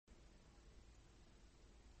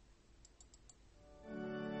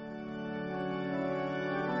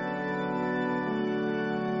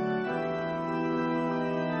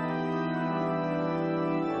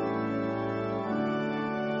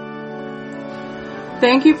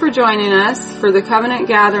Thank you for joining us for the Covenant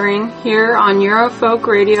Gathering here on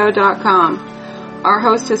EuroFolkRadio.com. Our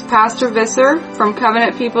host is Pastor Visser from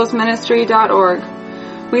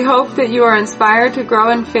CovenantPeoplesMinistry.org. We hope that you are inspired to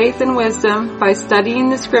grow in faith and wisdom by studying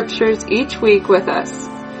the Scriptures each week with us.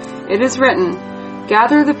 It is written,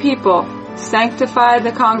 "Gather the people, sanctify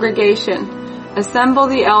the congregation, assemble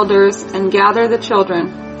the elders, and gather the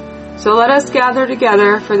children." So let us gather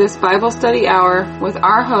together for this Bible study hour with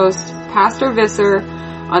our host, Pastor Visser,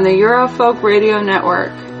 on the Eurofolk Radio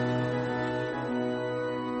Network.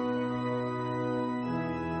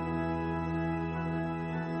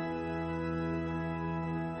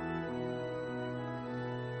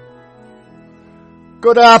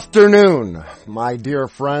 Good afternoon, my dear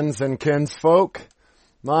friends and kinsfolk.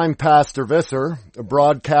 I'm Pastor Visser,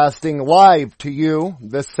 broadcasting live to you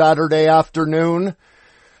this Saturday afternoon,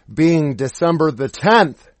 being December the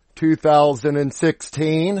 10th,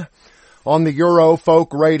 2016, on the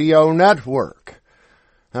Eurofolk Radio Network.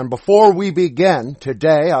 And before we begin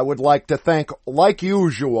today, I would like to thank, like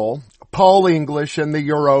usual, Paul English and the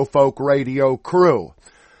Eurofolk Radio crew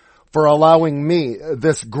for allowing me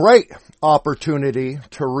this great opportunity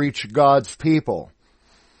to reach God's people.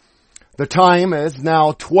 The time is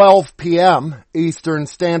now 12 p.m. Eastern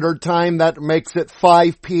Standard Time. That makes it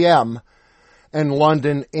 5 p.m. in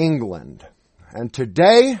London, England. And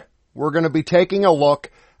today, we're going to be taking a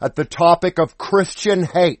look at the topic of Christian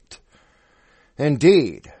hate.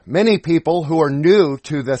 Indeed, many people who are new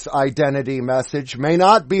to this identity message may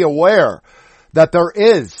not be aware that there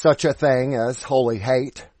is such a thing as holy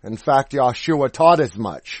hate. In fact, Yeshua taught as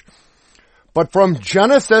much. But from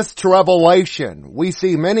Genesis to Revelation, we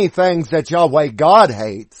see many things that Yahweh God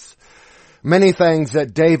hates, many things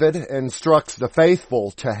that David instructs the faithful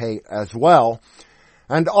to hate as well,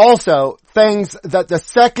 and also things that the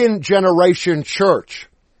second generation church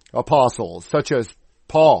apostles, such as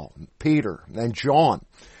Paul, Peter, and John,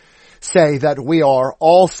 say that we are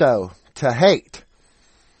also to hate.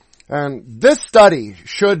 And this study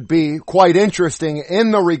should be quite interesting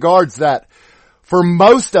in the regards that for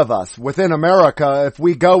most of us within America, if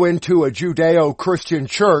we go into a Judeo-Christian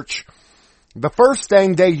church, the first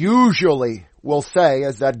thing they usually will say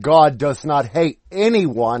is that God does not hate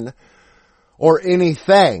anyone or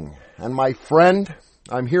anything. And my friend,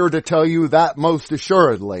 I'm here to tell you that most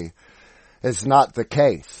assuredly is not the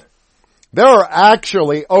case. There are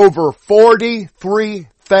actually over 43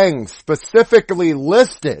 things specifically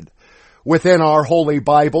listed within our holy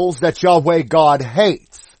Bibles that Yahweh God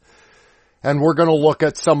hates. And we're going to look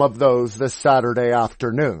at some of those this Saturday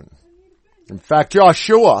afternoon. In fact,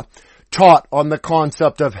 Yeshua taught on the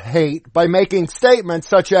concept of hate by making statements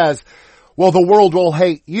such as, well, the world will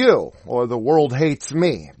hate you, or the world hates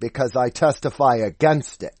me because I testify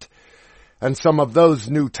against it. And some of those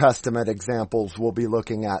New Testament examples we'll be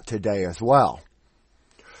looking at today as well.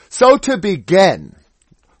 So to begin,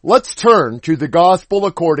 let's turn to the Gospel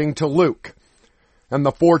according to Luke and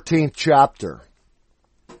the 14th chapter.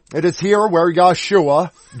 It is here where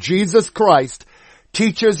Yeshua, Jesus Christ,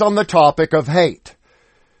 teaches on the topic of hate.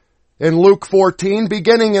 In Luke 14,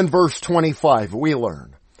 beginning in verse 25, we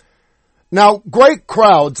learn, "Now great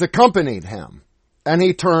crowds accompanied him, and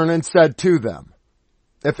he turned and said to them,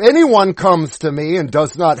 'If anyone comes to me and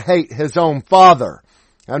does not hate his own father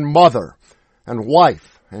and mother and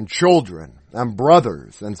wife and children and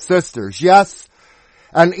brothers and sisters, yes,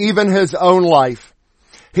 and even his own life,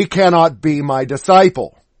 he cannot be my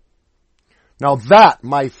disciple.'" Now that,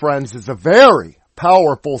 my friends, is a very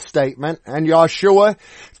powerful statement, and Yeshua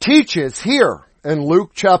teaches here in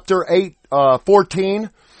Luke chapter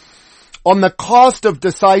 14 on the cost of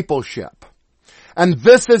discipleship. And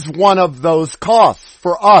this is one of those costs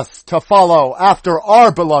for us to follow after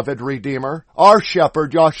our beloved Redeemer, our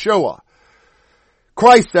shepherd Yeshua.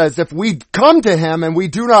 Christ says if we come to him and we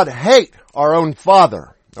do not hate our own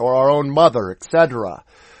father or our own mother, etc.,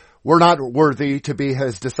 we're not worthy to be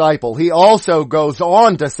his disciple. He also goes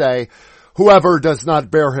on to say, whoever does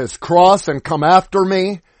not bear his cross and come after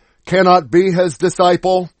me cannot be his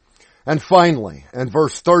disciple. And finally, in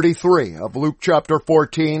verse 33 of Luke chapter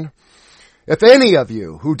 14, if any of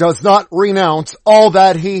you who does not renounce all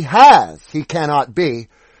that he has, he cannot be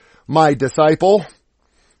my disciple.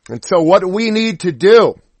 And so what we need to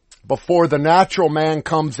do before the natural man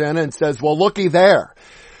comes in and says, well, looky there,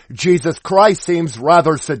 Jesus Christ seems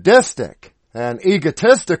rather sadistic and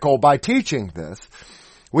egotistical by teaching this.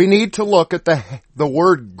 We need to look at the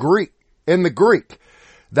word Greek, in the Greek,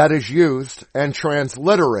 that is used and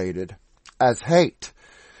transliterated as hate.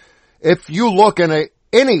 If you look in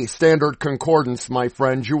any standard concordance, my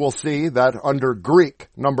friends, you will see that under Greek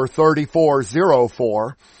number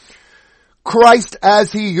 3404, Christ,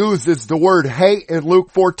 as he uses the word hate in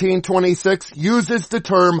Luke 14:26, uses the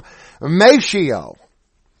term matio.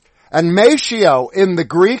 And matio in the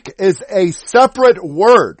Greek is a separate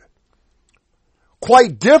word,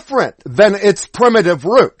 quite different than its primitive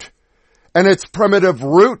root. And its primitive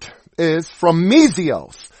root is from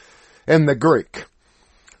mesios in the Greek.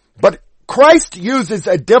 But Christ uses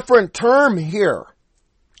a different term here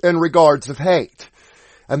in regards of hate.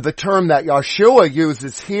 And the term that Yeshua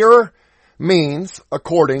uses here means,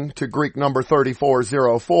 according to Greek number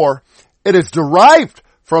 3404, it is derived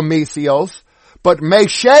from mesios, but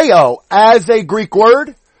mesheo as a Greek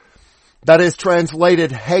word that is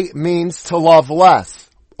translated hate means to love less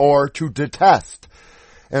or to detest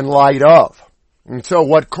in light of. And so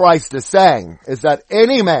what Christ is saying is that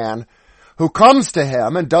any man who comes to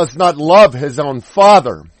him and does not love his own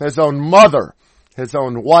father, his own mother, his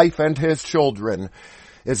own wife and his children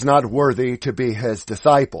is not worthy to be his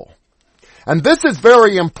disciple. And this is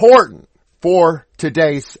very important for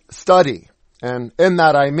today's study. And in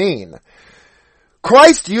that I mean,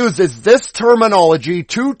 Christ uses this terminology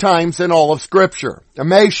 2 times in all of Scripture,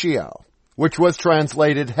 matio, which was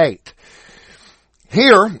translated hate.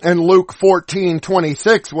 Here in Luke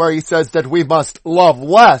 14:26, where he says that we must love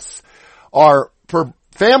less our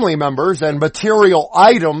family members and material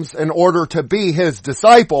items in order to be his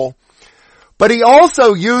disciple. But he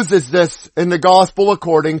also uses this in the Gospel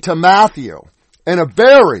according to Matthew in a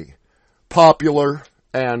very popular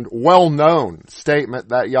and well-known statement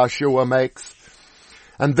that Yeshua makes.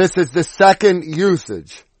 And this is the second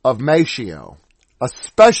usage of matio, a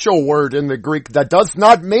special word in the Greek that does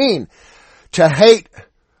not mean to hate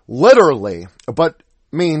literally, but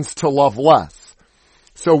means to love less.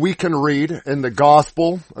 So we can read in the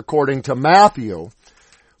Gospel according to Matthew,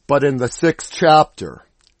 but in the 6th chapter,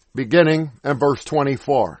 beginning in verse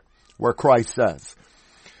 24, where Christ says,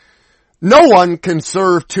 "No one can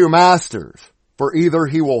serve 2 masters, for either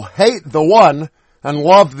he will hate the one and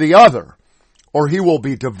love the other, or he will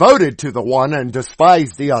be devoted to the one and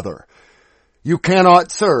despise the other. You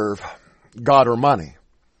cannot serve God or money."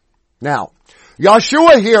 Now,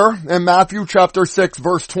 Yeshua here in Matthew chapter 6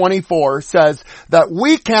 verse 24 says that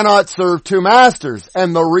we cannot serve 2 masters,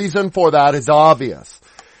 and the reason for that is obvious.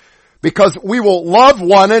 Because we will love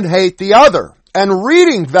one and hate the other. And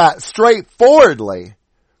reading that straightforwardly,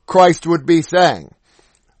 Christ would be saying,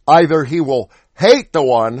 either he will hate the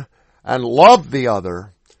one and love the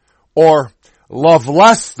other, or love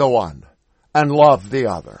less the one and love the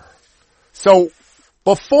other. So,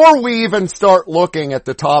 before we even start looking at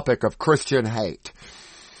the topic of Christian hate,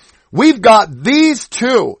 we've got these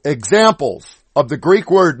 2 examples of the Greek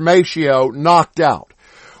word matio knocked out.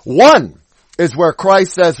 One is where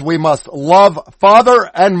Christ says we must love father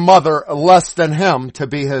and mother less than him to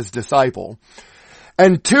be his disciple.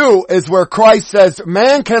 And 2 is where Christ says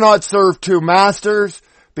man cannot serve 2 masters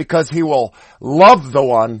because he will love the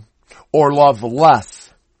one or love less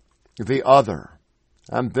the other.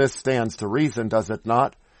 And this stands to reason, does it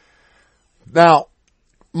not? Now,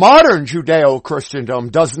 modern Judeo-Christendom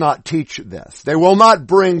does not teach this. They will not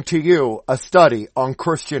bring to you a study on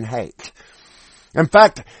Christian hate. In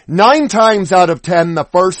fact, 9 times out of 10, the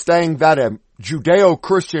first thing that a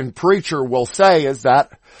Judeo-Christian preacher will say is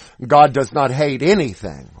that God does not hate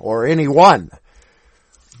anything or anyone.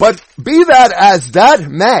 But be that as that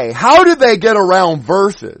may, how do they get around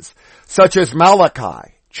verses such as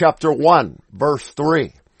Malachi chapter 1 verse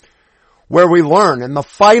 3, where we learn in the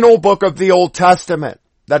final book of the Old Testament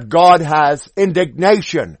that God has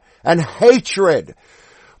indignation and hatred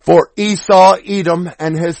for Esau, Edom,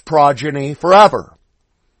 and his progeny forever?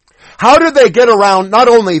 How do they get around not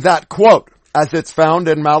only that quote, as it's found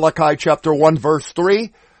in Malachi chapter 1 verse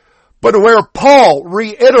 3, but where Paul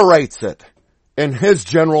reiterates it in his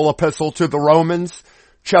general epistle to the Romans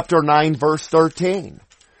chapter 9 verse 13?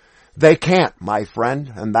 They can't, my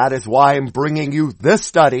friend, and that is why I'm bringing you this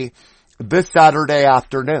study this Saturday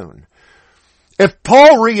afternoon. If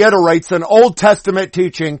Paul reiterates an Old Testament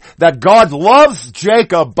teaching that God loves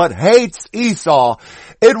Jacob but hates Esau,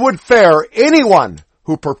 it would fare anyone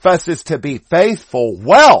who professes to be faithful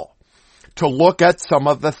well to look at some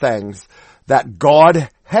of the things that God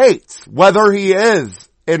hates, whether he is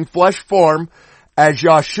in flesh form as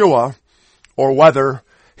Yeshua or whether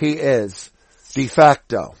he is de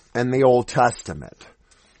facto in the Old Testament.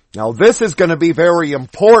 Now this is going to be very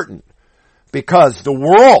important because the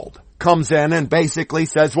world comes in and basically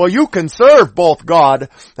says, well, you can serve both God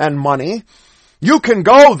and money. You can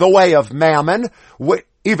go the way of mammon,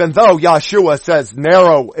 even though Yeshua says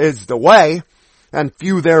narrow is the way and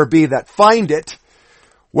few there be that find it.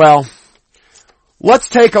 Well, let's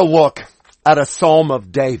take a look at a Psalm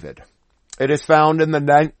of David. It is found in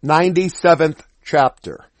the 97th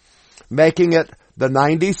chapter, making it the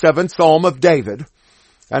 97th Psalm of David.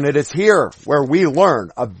 And it is here where we learn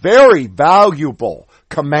a very valuable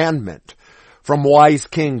commandment from wise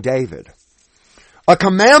King David. A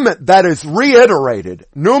commandment that is reiterated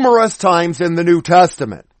numerous times in the New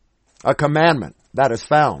Testament. A commandment that is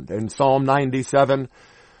found in Psalm 97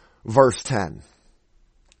 verse 10.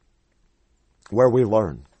 Where we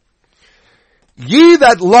learn, ye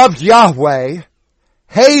that love Yahweh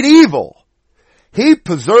hate evil. He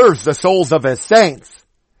preserves the souls of his saints.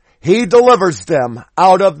 He delivers them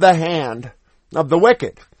out of the hand of the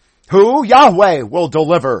wicked. Who? Yahweh will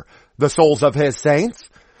deliver the souls of his saints.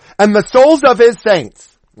 And the souls of his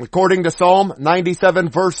saints, according to Psalm 97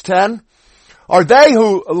 verse 10, are they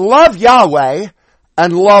who love Yahweh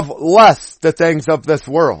and love less the things of this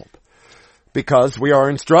world. Because we are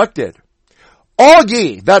instructed, all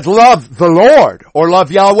ye that love the Lord or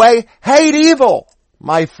love Yahweh hate evil.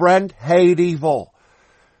 My friend, hate evil.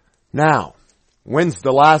 Now, when's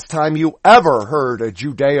the last time you ever heard a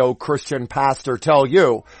Judeo-Christian pastor tell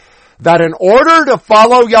you that in order to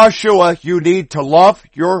follow Yeshua, you need to love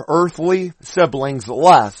your earthly siblings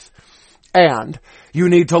less, and you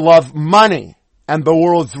need to love money and the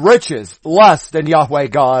world's riches less than Yahweh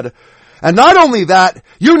God. And not only that,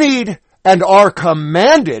 you need and are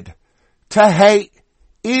commanded to hate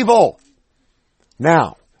evil.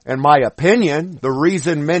 Now, in my opinion, the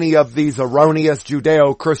reason many of these erroneous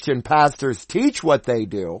Judeo-Christian pastors teach what they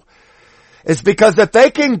do is because if they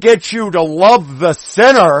can get you to love the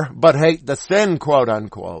sinner but hate the sin, quote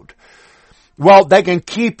unquote, well, they can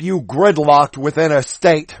keep you gridlocked within a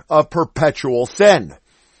state of perpetual sin.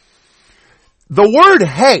 The word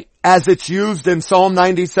hate, as it's used in Psalm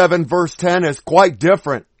 97 verse 10, is quite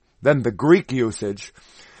different than the Greek usage.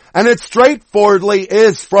 And it straightforwardly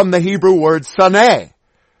is from the Hebrew word saneh.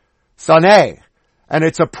 Saneh. And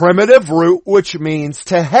it's a primitive root which means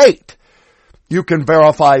to hate. You can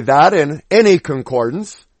verify that in any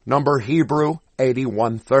concordance, number Hebrew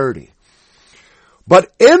 8130.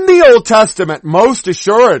 But in the Old Testament, most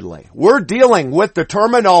assuredly, we're dealing with the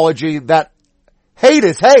terminology that hate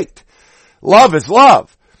is hate. Love is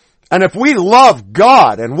love. And if we love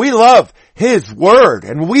God and we love His Word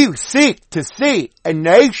and we seek to see a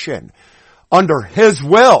nation under His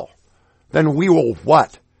will, then we will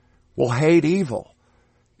what? We'll hate evil.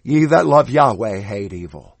 Ye that love Yahweh hate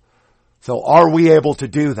evil. So are we able to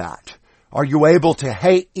do that? Are you able to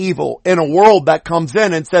hate evil in a world that comes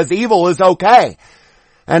in and says evil is okay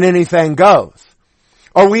and anything goes?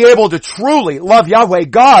 Are we able to truly love Yahweh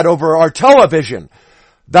God over our television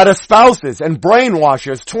that espouses and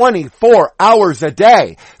brainwashes 24 hours a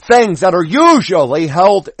day things that are usually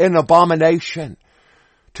held in abomination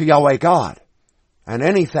to Yahweh God? And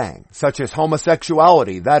anything such as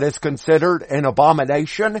homosexuality that is considered an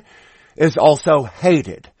abomination is also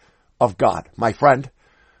hated of God, my friend.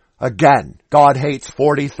 Again, God hates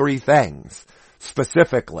 43 things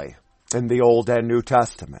specifically in the Old and New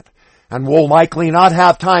Testament. And we'll likely not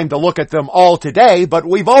have time to look at them all today, but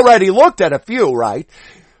we've already looked at a few, right?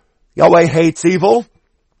 Yahweh hates evil,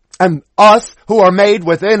 and us who are made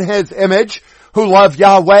within His image, who love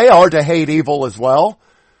Yahweh, are to hate evil as well.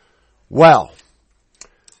 Well,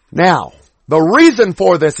 now, the reason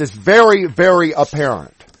for this is very, very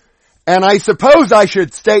apparent. And I suppose I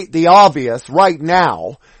should state the obvious right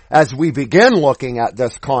now as we begin looking at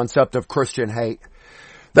this concept of Christian hate,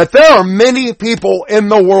 that there are many people in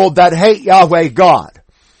the world that hate Yahweh God.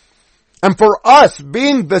 And for us,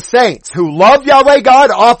 being the saints who love Yahweh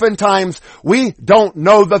God, oftentimes we don't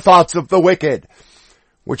know the thoughts of the wicked,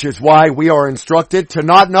 which is why we are instructed to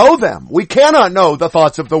not know them. We cannot know the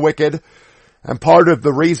thoughts of the wicked. And part of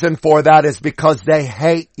the reason for that is because they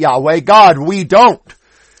hate Yahweh God. We don't.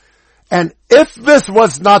 And if this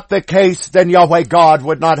was not the case, then Yahweh God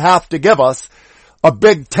would not have to give us a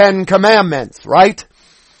big 10 commandments, right?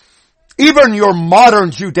 Even your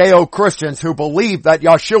modern Judeo-Christians who believe that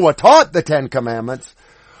Yeshua taught the 10 commandments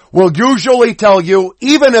will usually tell you,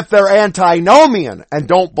 even if they're antinomian and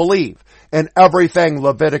don't believe in everything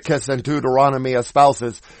Leviticus and Deuteronomy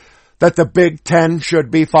espouses, that the big 10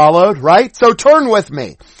 should be followed, right? So turn with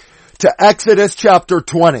me to Exodus chapter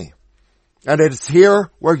 20. And it's here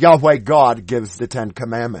where Yahweh God gives the 10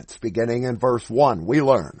 commandments. Beginning in verse 1, we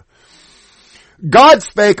learn, God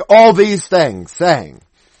spake all these things, saying,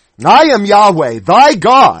 I am Yahweh, thy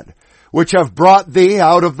God, which have brought thee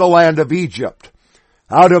out of the land of Egypt,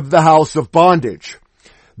 out of the house of bondage.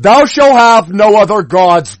 Thou shalt have no other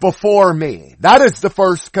gods before me. That is the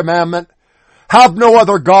first commandment. Have no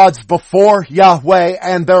other gods before Yahweh,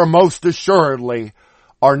 and there most assuredly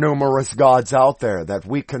are numerous gods out there that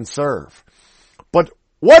we can serve. But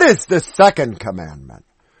what is this second commandment?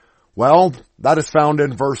 Well, that is found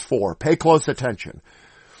in verse 4. Pay close attention.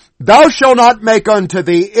 Thou shalt not make unto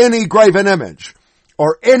thee any graven image,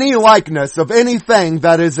 or any likeness of anything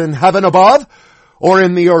that is in heaven above, or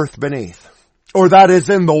in the earth beneath, or that is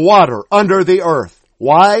in the water under the earth.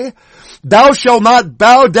 Why? Thou shalt not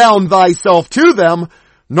bow down thyself to them,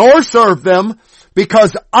 nor serve them,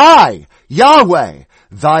 because I, Yahweh,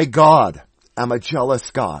 thy God, am a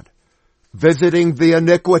jealous God, visiting the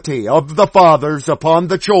iniquity of the fathers upon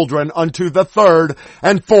the children unto the third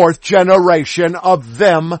and fourth generation of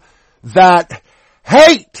them that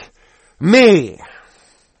hate me.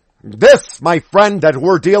 This, my friend, that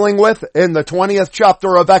we're dealing with in the 20th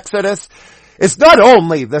chapter of Exodus is not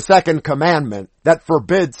only the second commandment that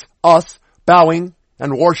forbids us bowing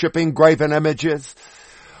and worshiping graven images,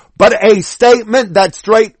 but a statement that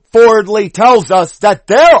straightforwardly tells us that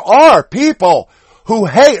there are people who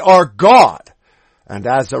hate our God, and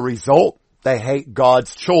as a result, they hate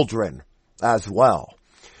God's children as well.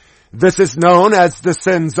 This is known as the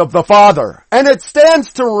sins of the father, and it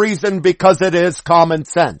stands to reason because it is common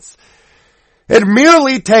sense. It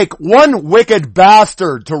merely takes one wicked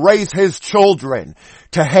bastard to raise his children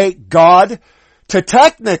to hate God, to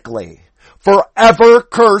technically forever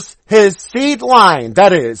curse his seed line,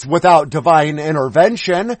 that is, without divine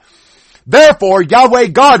intervention. Therefore, Yahweh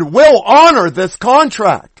God will honor this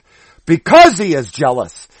contract because he is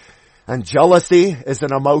jealous. And jealousy is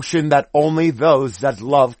an emotion that only those that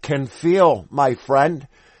love can feel, my friend.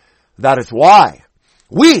 That is why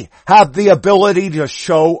we have the ability to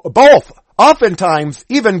show both, oftentimes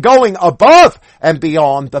even going above and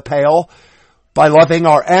beyond the pale by loving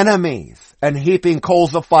our enemies and heaping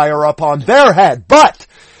coals of fire upon their head. But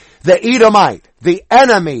the Edomite, the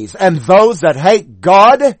enemies, and those that hate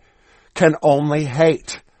God can only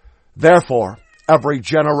hate. Therefore, every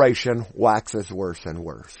generation waxes worse and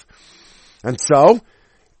worse. And so,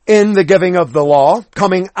 in the giving of the law,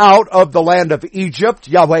 coming out of the land of Egypt,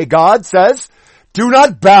 Yahweh God says, do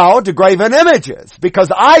not bow to graven images,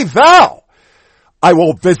 because I vow I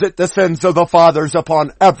will visit the sins of the fathers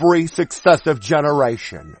upon every successive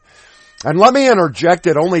generation. And let me interject,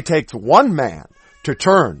 it only takes one man to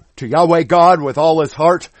turn to Yahweh God with all his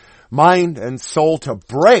heart, mind, and soul to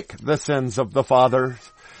break the sins of the fathers.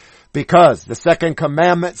 Because the second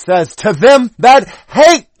commandment says, to them that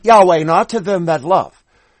hate Yahweh, not to them that love.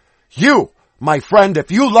 You, my friend,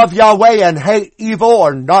 if you love Yahweh and hate evil,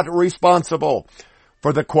 are not responsible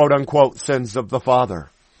for the quote-unquote sins of the father.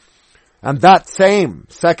 And that same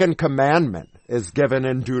second commandment is given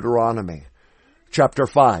in Deuteronomy chapter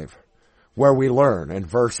 5, where we learn in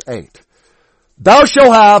verse 8, Thou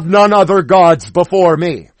shalt have none other gods before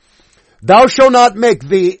me. Thou shalt not make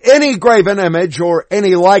thee any graven image or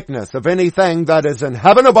any likeness of anything that is in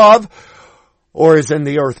heaven above, or is in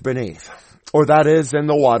the earth beneath, or that is in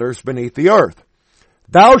the waters beneath the earth.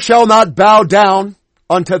 Thou shalt not bow down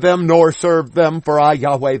unto them, nor serve them, for I,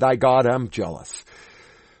 Yahweh thy God, am jealous,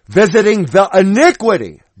 visiting the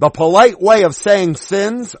iniquity, the polite way of saying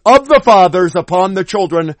sins of the fathers upon the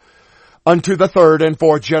children unto the third and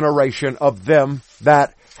fourth generation of them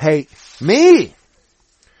that hate me.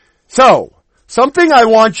 So, something I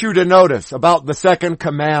want you to notice about the second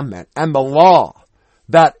commandment and the law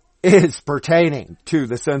that is pertaining to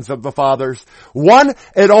the sins of the fathers. One,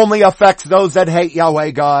 it only affects those that hate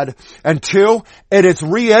Yahweh God. And two, it is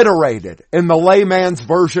reiterated in the layman's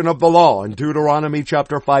version of the law in Deuteronomy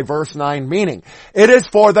chapter 5 verse 9, meaning it is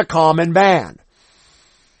for the common man.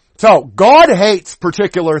 So, God hates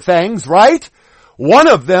particular things, right? One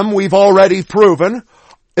of them we've already proven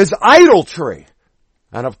is idolatry.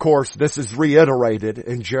 And of course, this is reiterated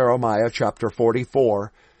in Jeremiah chapter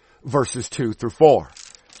 44 verses 2 through 4.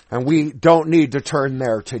 And we don't need to turn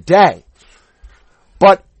there today.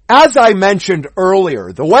 But as I mentioned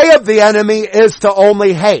earlier, the way of the enemy is to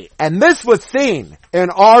only hate. And this was seen in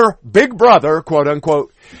our big brother, quote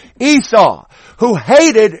unquote, Esau, who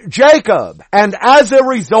hated Jacob. And as a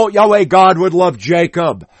result, Yahweh God would love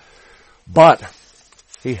Jacob. But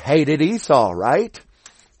he hated Esau, right?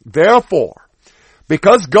 Therefore,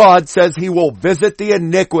 because God says he will visit the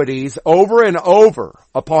iniquities over and over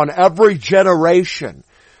upon every generation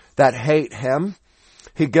that hate him,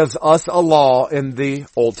 he gives us a law in the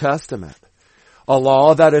Old Testament. A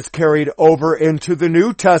law that is carried over into the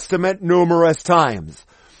New Testament numerous times.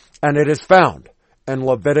 And it is found in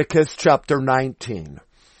Leviticus chapter 19.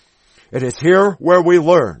 It is here where we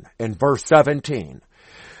learn in verse 17.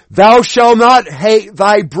 Thou shalt not hate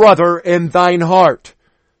thy brother in thine heart.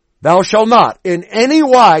 Thou shalt not in any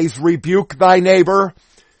wise rebuke thy neighbor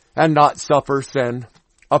and not suffer sin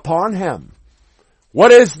upon him.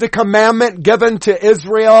 What is the commandment given to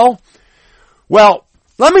Israel? Well,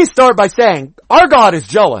 let me start by saying, our God is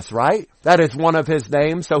jealous, right? That is one of his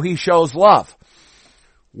names, so he shows love.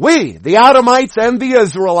 We, the Adamites and the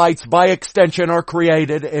Israelites, by extension, are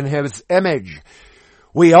created in his image.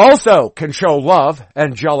 We also can show love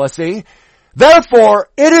and jealousy. Therefore,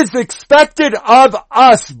 it is expected of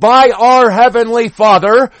us by our Heavenly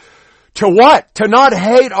Father to what? To not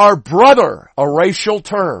hate our brother, a racial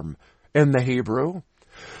term in the Hebrew.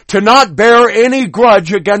 To not bear any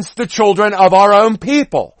grudge against the children of our own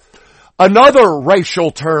people, another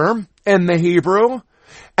racial term in the Hebrew.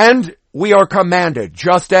 And we are commanded,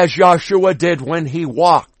 just as Joshua did when he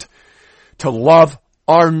walked, to love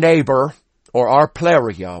our neighbor, or our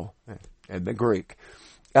plerio in the Greek,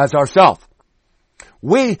 as ourselves.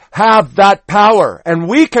 We have that power, and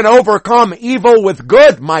we can overcome evil with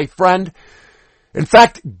good, my friend. In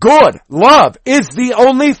fact, good, love, is the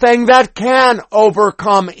only thing that can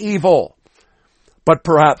overcome evil. But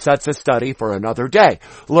perhaps that's a study for another day.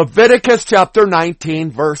 Leviticus chapter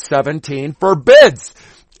 19, verse 17 forbids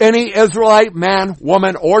any Israelite man,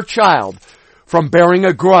 woman, or child from bearing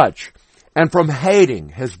a grudge and from hating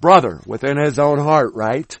his brother within his own heart,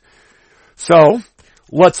 right? So,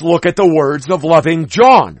 let's look at the words of loving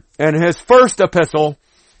John in his first epistle,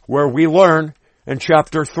 where we learn in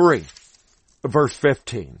chapter 3, verse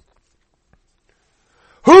 15.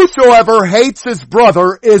 Whosoever hates his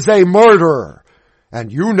brother is a murderer,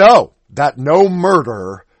 and you know that no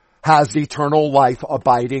murderer has eternal life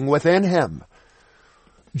abiding within him.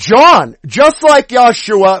 John, just like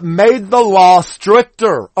Yeshua, made the law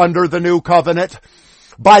stricter under the new covenant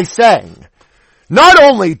by saying, not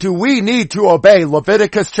only do we need to obey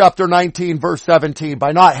Leviticus chapter 19 verse 17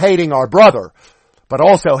 by not hating our brother, but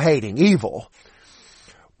also hating evil,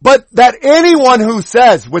 but that anyone who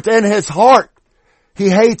says within his heart he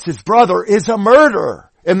hates his brother is a murderer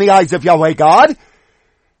in the eyes of Yahweh God.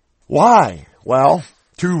 Why? Well,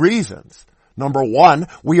 two reasons. Number one,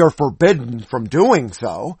 we are forbidden from doing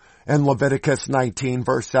so in Leviticus 19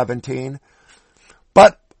 verse 17.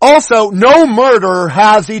 But also, no murderer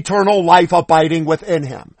has eternal life abiding within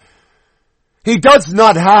him. He does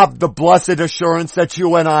not have the blessed assurance that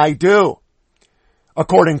you and I do,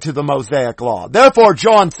 according to the Mosaic law. Therefore,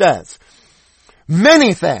 John says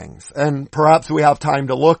many things, and perhaps we have time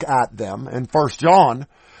to look at them in 1 John,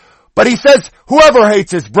 but he says, whoever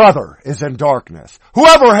hates his brother is in darkness.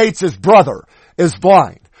 Whoever hates his brother is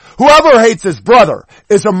blind. Whoever hates his brother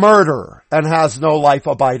is a murderer and has no life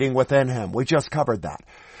abiding within him. We just covered that.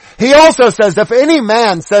 He also says, if any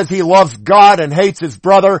man says he loves God and hates his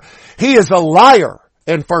brother, he is a liar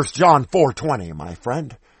in 1 John 4:20, my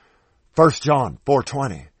friend. 1 John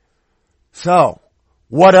 4:20. So,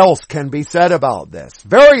 what else can be said about this?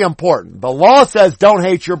 Very important. The law says don't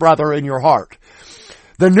hate your brother in your heart.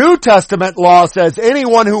 The New Testament law says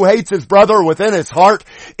anyone who hates his brother within his heart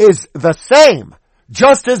is the same,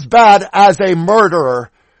 just as bad as a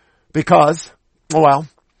murderer, because, well,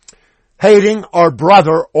 hating our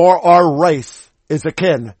brother or our race is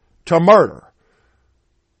akin to murder.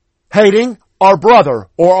 Hating our brother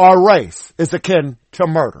or our race is akin to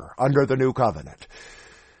murder under the new covenant.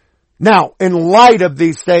 Now, in light of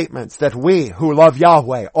these statements that we who love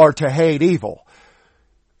Yahweh are to hate evil,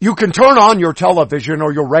 you can turn on your television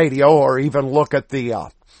or your radio or even look at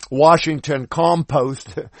the Washington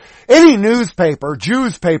Compost, any newspaper,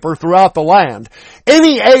 Jews paper throughout the land,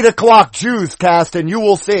 any 8 o'clock Jews cast, and you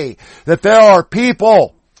will see that there are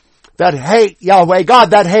people that hate Yahweh God,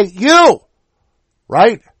 that hate you.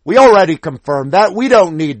 Right? We already confirmed that. We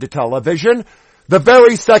don't need the television. The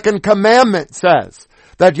very second commandment says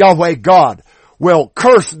that Yahweh God will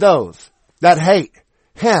curse those that hate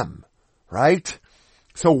him. Right?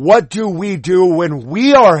 So what do we do when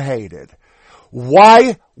we are hated?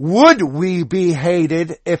 Why would we be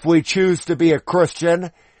hated if we choose to be a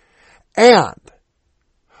Christian? And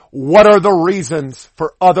what are the reasons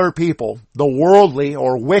for other people, the worldly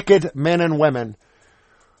or wicked men and women,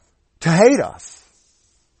 to hate us?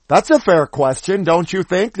 That's a fair question, don't you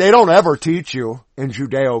think? They don't ever teach you in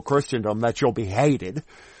Judeo-Christendom that you'll be hated.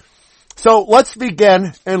 So let's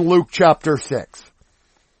begin in Luke chapter 6.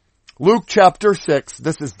 Luke chapter 6,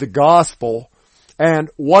 this is the gospel and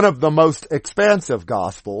one of the most expansive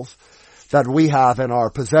gospels that we have in our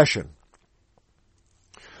possession.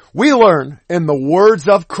 We learn in the words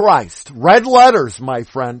of Christ, red letters, my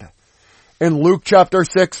friend, in Luke chapter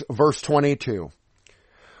 6, verse 22.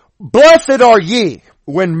 Blessed are ye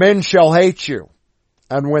when men shall hate you,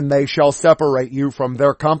 and when they shall separate you from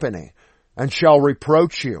their company, and shall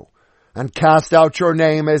reproach you, and cast out your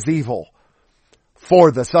name as evil,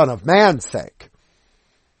 for the Son of Man's sake.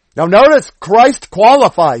 Now notice Christ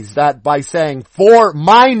qualifies that by saying, for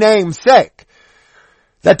my name's sake.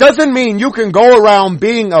 That doesn't mean you can go around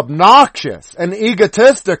being obnoxious and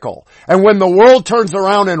egotistical, and when the world turns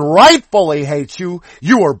around and rightfully hates you,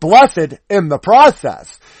 you are blessed in the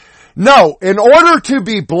process. No, in order to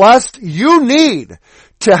be blessed, you need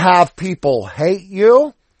to have people hate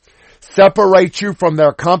you, separate you from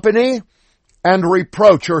their company, and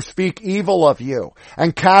reproach or speak evil of you,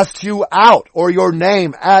 and cast you out or your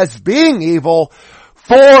name as being evil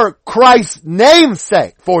for Christ's name's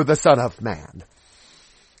sake, for the Son of Man.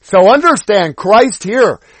 So understand, Christ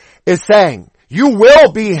here is saying, you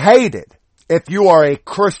will be hated if you are a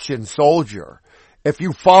Christian soldier, if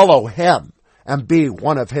you follow Him and be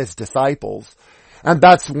one of His disciples. And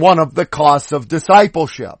that's one of the costs of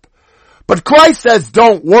discipleship. But Christ says,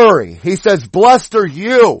 don't worry. He says, blessed are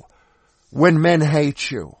you when men hate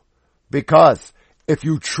you. Because if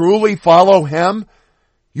you truly follow Him,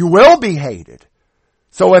 you will be hated.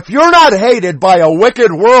 So if you're not hated by a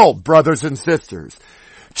wicked world, brothers and sisters,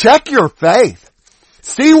 check your faith.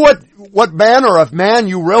 See what manner of man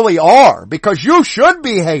you really are, because you should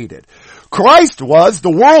be hated. Christ was, the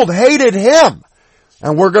world hated Him.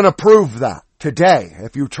 And we're going to prove that today.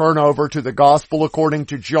 If you turn over to the Gospel according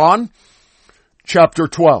to John, chapter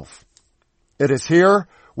 12. It is here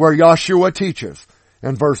where Yeshua teaches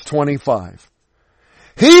in verse 25.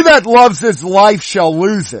 He that loves his life shall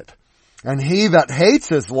lose it, and he that hates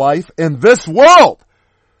his life in this world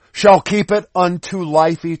shall keep it unto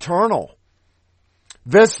life eternal.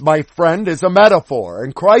 This, my friend, is a metaphor,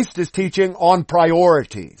 and Christ is teaching on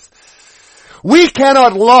priorities. We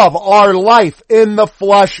cannot love our life in the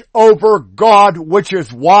flesh over God, which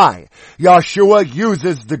is why Yeshua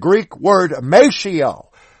uses the Greek word machio,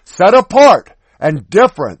 set apart and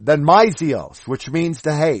different than mysios, which means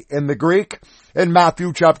to hate in the Greek in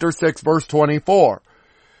Matthew chapter 6 verse 24.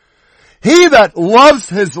 He that loves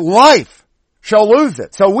his life shall lose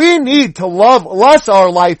it. So we need to love less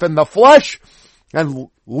our life in the flesh and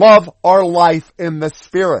love our life in the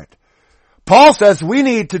spirit. Paul says we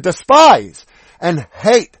need to despise and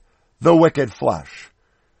hate the wicked flesh.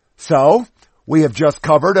 So, we have just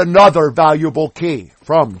covered another valuable key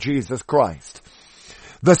from Jesus Christ.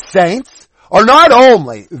 The saints are not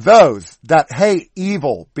only those that hate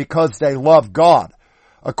evil because they love God,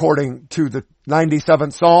 according to the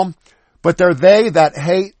 97th Psalm, but they're they that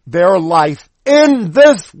hate their life in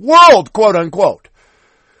this world, quote unquote.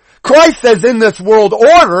 Christ says in this world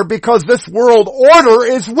order because this world order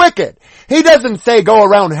is wicked. He doesn't say go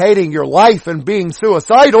around hating your life and being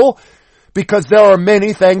suicidal, because there are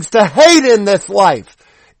many things to hate in this life.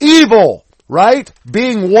 Evil, right?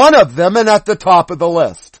 Being one of them and at the top of the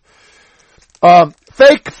list.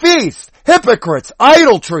 Fake feasts, hypocrites,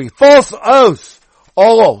 idolatry, false oaths,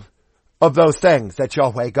 all of those things that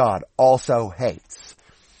Yahweh God also hates.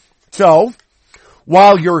 So,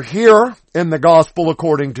 while you're here in the Gospel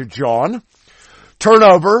according to John, turn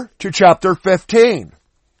over to chapter 15.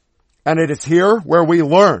 And it is here where we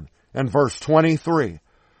learn in verse 23.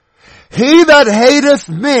 He that hateth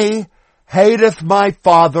me, hateth my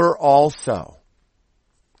Father also.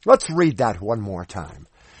 Let's read that one more time.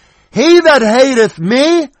 He that hateth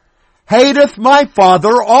me, hateth my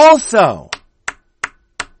Father also.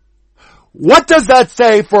 What does that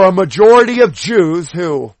say for a majority of Jews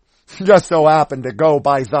who just so happen to go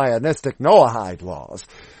by Zionistic Noahide laws,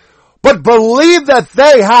 but believe that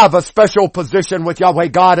they have a special position with Yahweh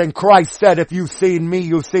God, and Christ said, if you've seen me,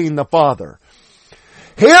 you've seen the Father.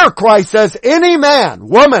 Here Christ says, any man,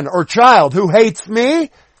 woman, or child who hates me,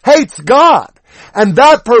 hates God. And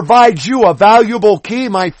that provides you a valuable key,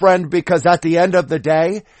 my friend, because at the end of the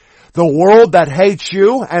day, the world that hates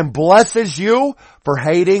you and blesses you for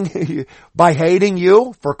by hating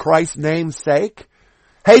you for Christ's name's sake,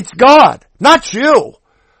 hates God, not you,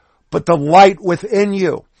 but the light within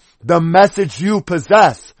you, the message you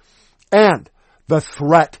possess, and the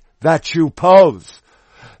threat that you pose.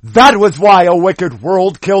 That was why a wicked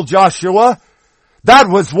world killed Joshua. That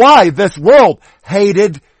was why this world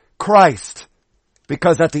hated Christ.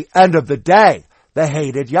 Because at the end of the day, they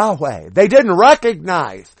hated Yahweh. They didn't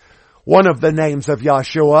recognize one of the names of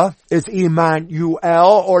Yeshua is Emmanuel,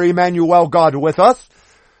 or Emmanuel, God with us.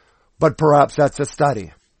 But perhaps that's a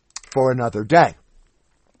study for another day.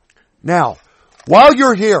 Now, while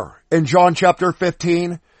you're here in John chapter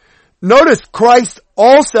 15, notice Christ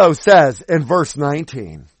also says in verse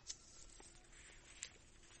 19,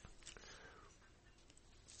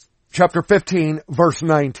 chapter 15, verse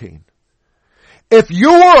 19, if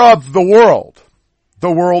you were of the world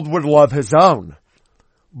would love his own.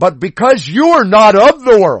 But because you are not of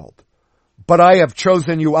the world, but I have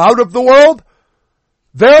chosen you out of the world,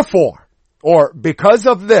 Therefore, or because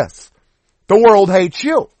of this, the world hates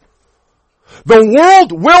you. The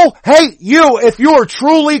world will hate you if you are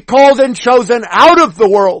truly called and chosen out of the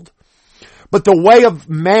world. But the way of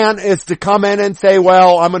man is to come in and say,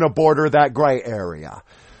 well, I'm going to border that gray area.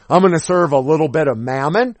 I'm going to serve a little bit of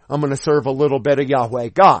mammon. I'm going to serve a little bit of Yahweh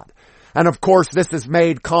God. And of course, this is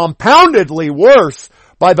made compoundedly worse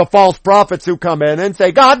by the false prophets who come in and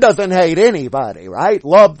say, God doesn't hate anybody, right?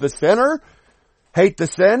 Love the sinner, hate the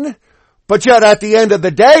sin. But yet at the end of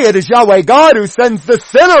the day, it is Yahweh God who sends the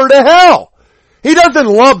sinner to hell. He doesn't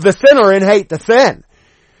love the sinner and hate the sin.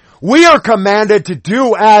 We are commanded to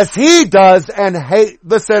do as He does and hate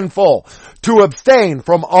the sinful, to abstain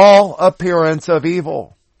from all appearance of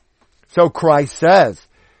evil. So Christ says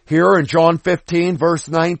here in John 15 verse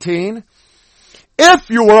 19, if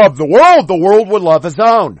you were of the world would love his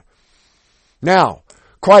own. Now,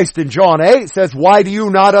 Christ in John 8 says, why do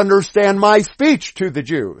you not understand my speech to the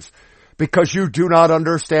Jews? Because you do not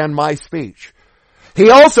understand my speech.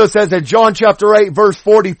 He also says in John chapter 8 verse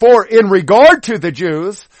 44, in regard to the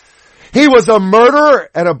Jews, he was a murderer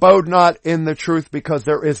and abode not in the truth because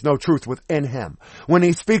there is no truth within him. When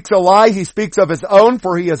he speaks a lie, he speaks of his own,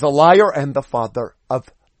 for he is a liar and the father of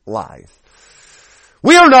lies.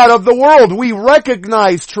 We are not of the world. We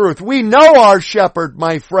recognize truth. We know our shepherd,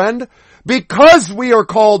 my friend, because we are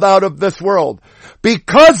called out of this world,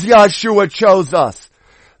 because Yahshua chose us.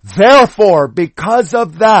 Therefore, because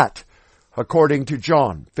of that, according to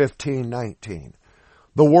John 15:19,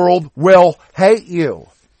 the world will hate you.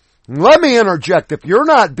 Let me interject, if you're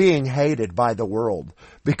not being hated by the world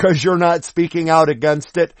because you're not speaking out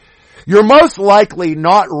against it, you're most likely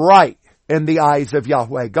not right in the eyes of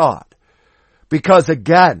Yahweh God. Because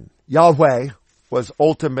again, Yahweh was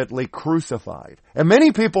ultimately crucified. And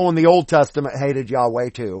many people in the Old Testament hated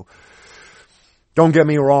Yahweh too. Don't get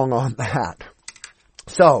me wrong on that.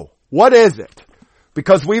 So, what is it?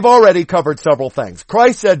 Because we've already covered several things.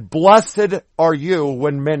 Christ said, blessed are you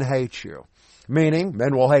when men hate you. Meaning,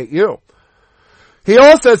 men will hate you. He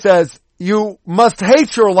also says, you must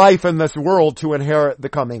hate your life in this world to inherit the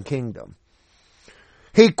coming kingdom.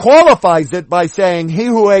 He qualifies it by saying, he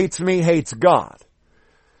who hates me hates God.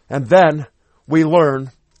 And then we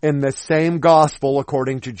learn in the same gospel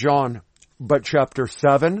according to John, but chapter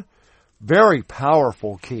 7, very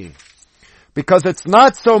powerful key. Because it's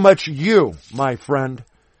not so much you, my friend,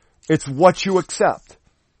 it's what you accept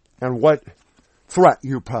and what threat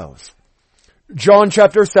you pose. John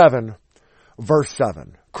chapter 7, verse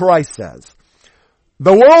 7, Christ says,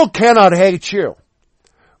 the world cannot hate you,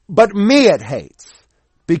 but me it hates,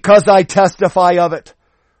 because I testify of it,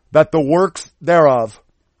 that the works thereof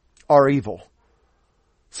are evil.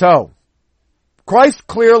 So, Christ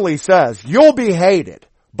clearly says, you'll be hated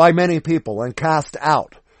by many people and cast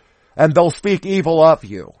out, and they'll speak evil of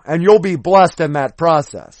you, and you'll be blessed in that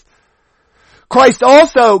process. Christ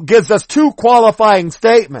also gives us two qualifying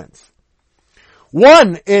statements.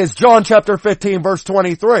 One is John chapter 15 verse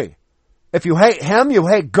 23. If you hate him, you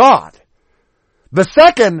hate God. The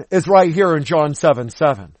second is right here in John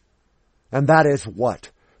 7:7. And that is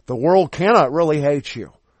what? The world cannot really hate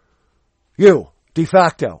you. You, de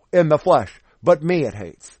facto, in the flesh. But me it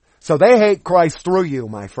hates. So they hate Christ through you,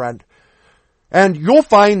 my friend. And you'll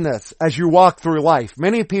find this as you walk through life.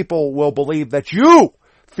 Many people will believe that you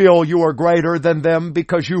feel you are greater than them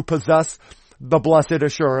because you possess the blessed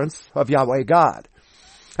assurance of Yahweh God.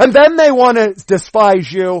 And then they want to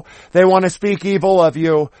despise you. They want to speak evil of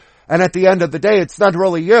you. And at the end of the day, it's not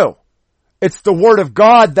really you. It's the word of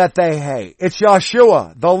God that they hate. It's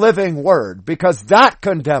Yahshua, the living word, because that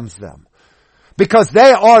condemns them. Because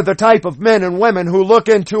they are the type of men and women who look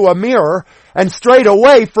into a mirror and straight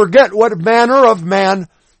away forget what manner of man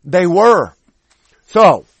they were.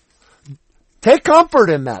 So, take comfort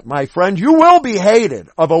in that, my friend. You will be hated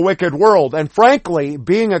of a wicked world. And frankly,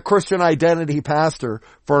 being a Christian identity pastor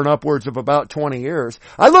for an upwards of about 20 years,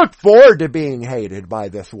 I look forward to being hated by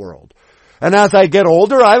this world. And as I get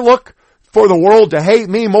older, I look for the world to hate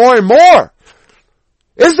me more and more.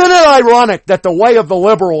 Isn't it ironic that the way of the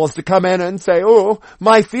liberal is to come in and say, oh,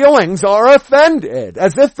 my feelings are offended,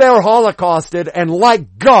 as if they're holocausted and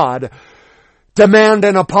like God demand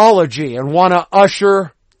an apology and want to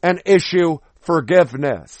usher and issue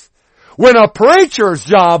forgiveness. When a preacher's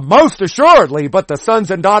job, most assuredly, but the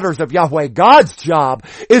sons and daughters of Yahweh God's job,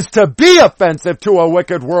 is to be offensive to a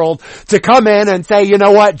wicked world, to come in and say, you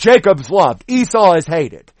know what, Jacob's loved, Esau is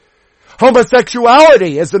hated.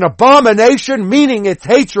 Homosexuality is an abomination, meaning it's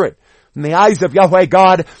hatred in the eyes of Yahweh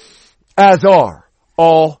God, as are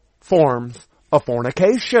all forms of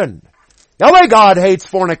fornication. Yahweh God hates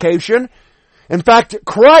fornication. In fact,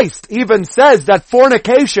 Christ even says that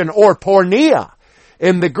fornication or porneia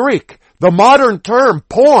in the Greek, the modern term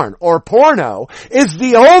porn or porno, is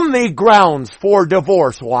the only grounds for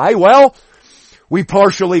divorce. Why? Well, we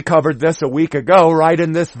partially covered this a week ago right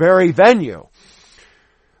in this very venue.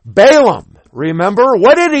 Balaam, remember,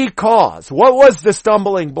 what did he cause? What was the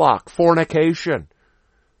stumbling block? Fornication.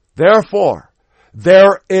 Therefore,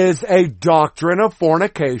 there is a doctrine of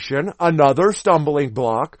fornication, another stumbling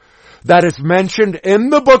block, that is mentioned in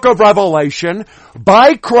the book of Revelation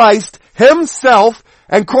by Christ himself.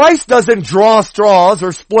 And Christ doesn't draw straws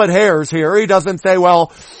or split hairs here. He doesn't say,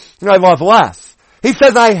 well, I love less. He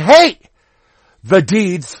says, I hate the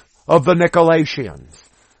deeds of the Nicolaitans.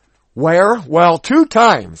 Where? Well, 2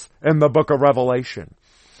 times in the book of Revelation.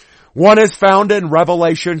 One is found in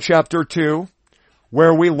Revelation chapter 2,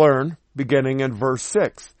 where we learn, beginning in verse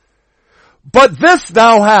 6. But this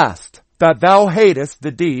thou hast, that thou hatest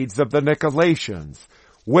the deeds of the Nicolaitans,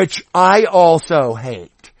 which I also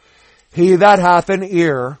hate. He that hath an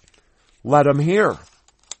ear, let him hear.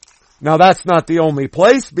 Now that's not the only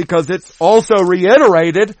place, because it's also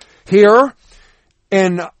reiterated here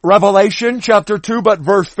in Revelation chapter 2, but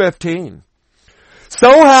verse 15. So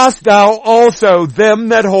hast thou also them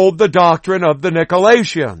that hold the doctrine of the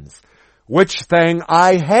Nicolaitans, which thing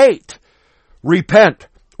I hate. Repent,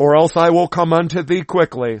 or else I will come unto thee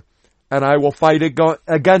quickly, and I will fight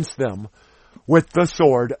against them with the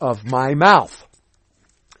sword of my mouth.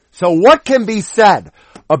 So what can be said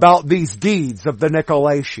about these deeds of the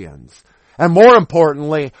Nicolaitans? And more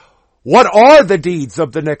importantly, what are the deeds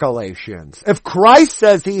of the Nicolaitans? If Christ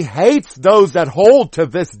says he hates those that hold to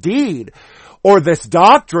this deed or this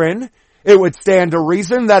doctrine, it would stand to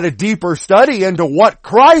reason that a deeper study into what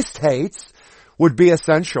Christ hates would be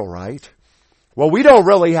essential, right? Well, we don't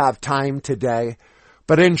really have time today,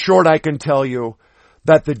 but in short, I can tell you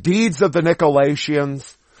that the deeds of the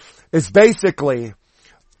Nicolaitans is basically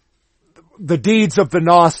the deeds of the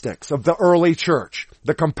Gnostics, of the early church,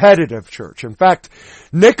 the competitive church. In fact,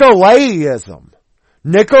 Nicolaitanism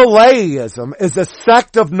is a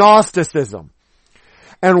sect of Gnosticism.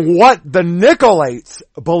 And what the Nicolaits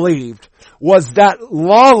believed was that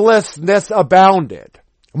lawlessness abounded,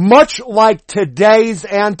 much like today's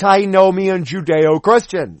antinomian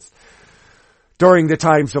Judeo-Christians. During the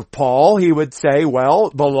times of Paul, he would say, well,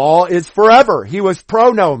 the law is forever. He was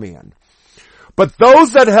pronomian. But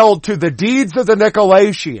those that held to the deeds of the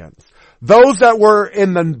Nicolaitans, those that were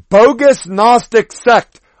in the bogus Gnostic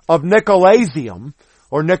sect of Nicolaisium,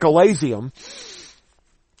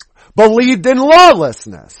 believed in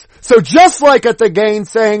lawlessness. So just like at the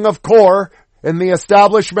gainsaying of Kor in the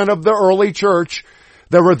establishment of the early church,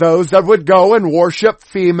 there were those that would go and worship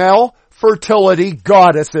female fertility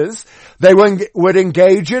goddesses. They would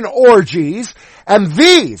engage in orgies. And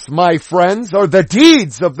these, my friends, are the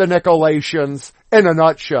deeds of the Nicolaitans in a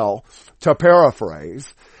nutshell, to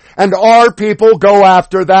paraphrase. And our people go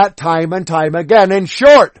after that time and time again. In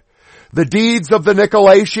short, the deeds of the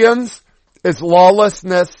Nicolaitans is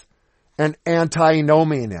lawlessness and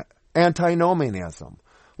antinomianism.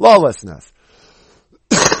 Lawlessness.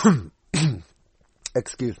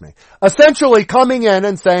 Excuse me. Essentially coming in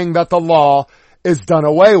and saying that the law is done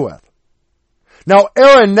away with. Now,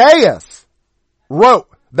 Irenaeus wrote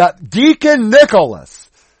that Deacon Nicholas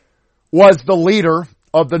was the leader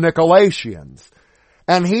of the Nicolaitans.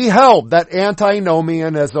 And he held that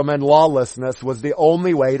antinomianism and lawlessness was the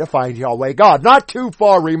only way to find Yahweh God. Not too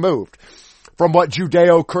far removed from what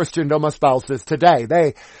Judeo-Christendom espouses today.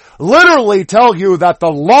 They literally tell you that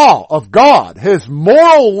the law of God, his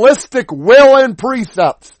moralistic will and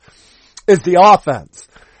precepts, is the offense,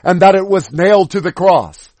 and that it was nailed to the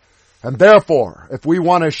cross. And therefore, if we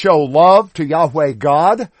want to show love to Yahweh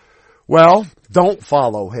God, well, don't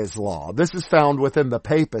follow his law. This is found within the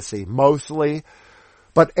papacy mostly,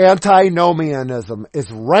 but antinomianism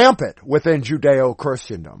is rampant within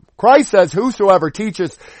Judeo-Christendom. Christ says, whosoever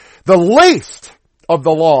teaches the least of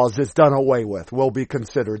the laws is done away with will be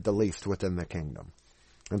considered the least within the kingdom.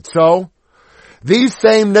 And so, these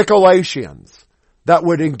same Nicolaitans that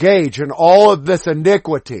would engage in all of this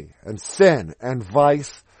iniquity and sin and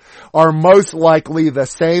vice are most likely the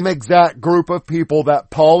same exact group of people that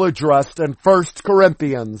Paul addressed in 1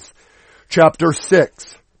 Corinthians chapter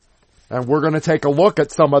 6. And we're going to take a look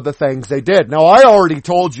at some of the things they did. Now, I already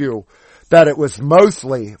told you that it was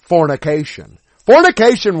mostly fornication.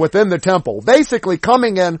 Fornication within the temple, basically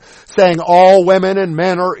coming in saying all women and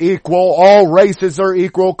men are equal, all races are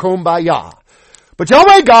equal, kumbaya. But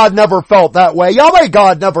Yahweh God never felt that way. Yahweh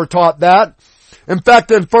God never taught that. In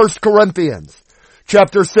fact, in 1 Corinthians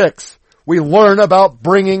chapter 6, we learn about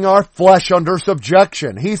bringing our flesh under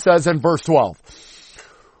subjection. He says in verse 12,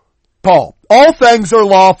 Paul, all things are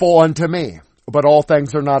lawful unto me, but all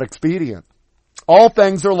things are not expedient. All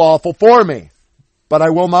things are lawful for me, but I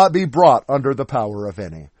will not be brought under the power of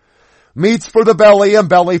any. Meats for the belly and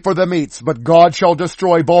belly for the meats, but God shall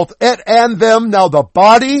destroy both it and them. Now the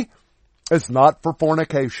body is not for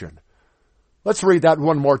fornication. Let's read that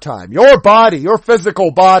one more time. Your body, your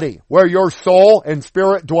physical body, where your soul and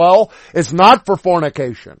spirit dwell, is not for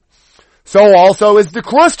fornication. So also is the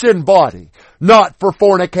Christian body, not for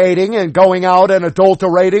fornicating and going out and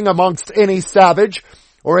adulterating amongst any savage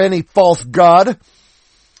or any false god.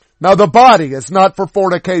 Now the body is not for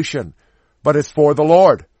fornication, but is for the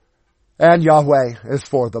Lord, and Yahweh is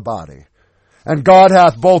for the body. And God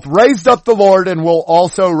hath both raised up the Lord and will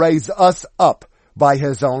also raise us up by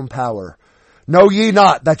his own power. Know ye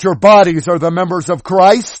not that your bodies are the members of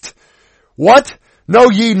Christ? What? Know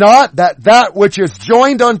ye not that which is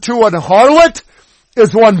joined unto an harlot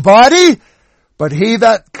is one body? But he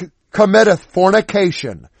that committeth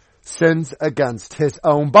fornication sins against his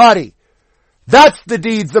own body. That's the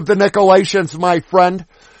deeds of the Nicolaitans, my friend.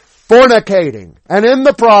 Fornicating, and in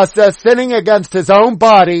the process sinning against his own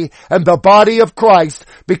body and the body of Christ,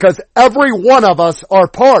 because every one of us are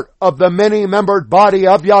part of the many-membered body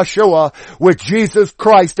of Yeshua with Jesus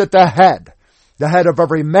Christ at the head. The head of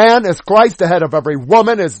every man is Christ, the head of every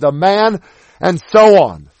woman is the man, and so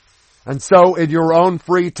on. And so in your own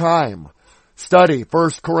free time, study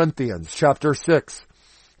 1 Corinthians chapter 6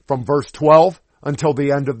 from verse 12 until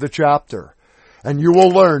the end of the chapter. And you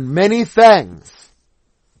will learn many things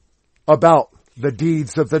about the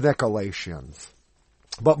deeds of the Nicolaitans.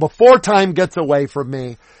 But before time gets away from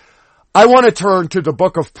me, I want to turn to the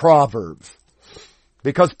book of Proverbs.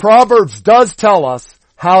 Because Proverbs does tell us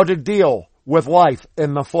how to deal with life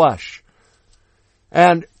in the flesh.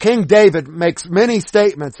 And King David makes many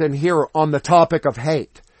statements in here on the topic of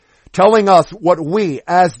hate, telling us what we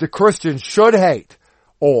as the Christians should hate,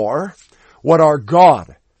 or what our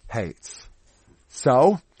God hates.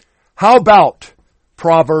 So, how about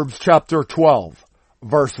Proverbs chapter 12,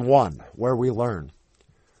 verse 1, where we learn,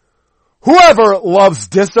 whoever loves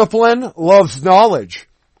discipline loves knowledge,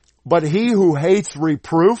 but he who hates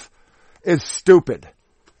reproof is stupid.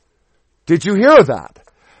 Did you hear that?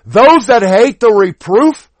 Those that hate the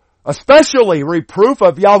reproof, especially reproof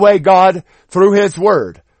of Yahweh God through his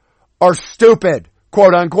word, are stupid,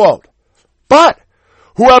 quote unquote. But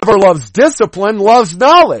whoever loves discipline loves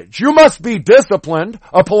knowledge. You must be disciplined,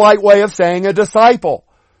 a polite way of saying a disciple.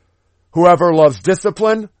 Whoever loves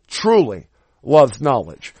discipline truly loves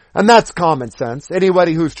knowledge. And that's common sense.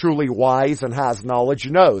 Anybody who's truly wise and has knowledge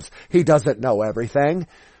knows he doesn't know everything.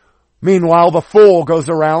 Meanwhile, the fool goes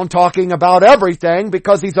around talking about everything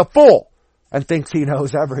because he's a fool and thinks he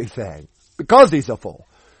knows everything because he's a fool.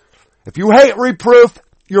 If you hate reproof,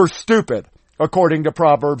 you're stupid, according to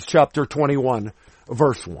Proverbs chapter 21,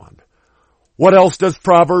 verse 1. What else does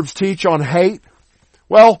Proverbs teach on hate?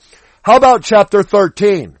 Well, how about chapter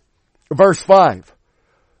 13, verse 5?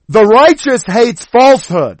 The righteous hates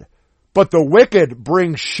falsehood, but the wicked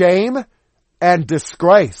bring shame and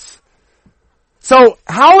disgrace. So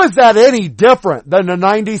how is that any different than the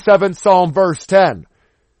 97th Psalm verse 10?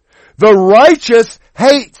 The righteous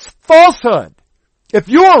hates falsehood. If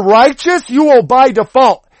you are righteous, you will by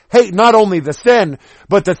default hate not only the sin,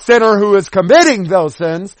 but the sinner who is committing those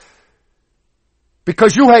sins,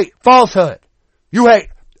 because you hate falsehood. You hate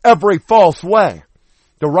every false way.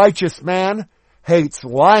 The righteous man hates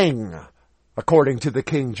lying, according to the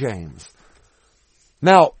King James.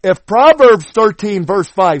 Now, if Proverbs 13 verse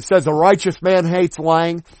 5 says a righteous man hates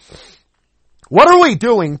lying, what are we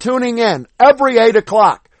doing tuning in every 8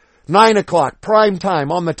 o'clock, 9 o'clock, prime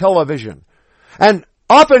time on the television? And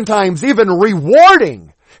oftentimes even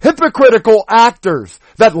rewarding hypocritical actors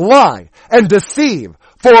that lie and deceive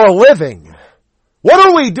for a living. What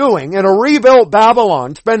are we doing in a rebuilt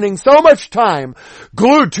Babylon, spending so much time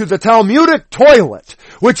glued to the Talmudic toilet,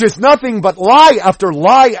 which is nothing but lie after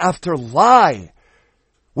lie after lie?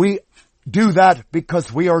 We do that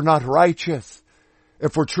because we are not righteous.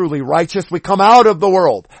 If we're truly righteous, we come out of the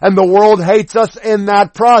world, and the world hates us in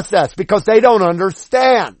that process because they don't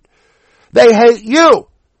understand. They hate you.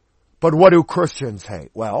 But what do Christians hate?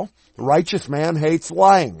 Well, the righteous man hates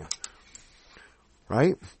lying.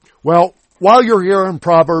 Right? Well, while you're here in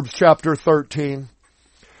Proverbs chapter 13,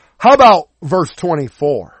 how about verse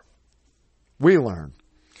 24? We learn,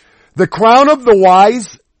 the crown of the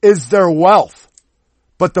wise is their wealth,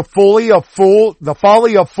 but the folly of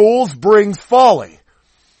fools brings folly.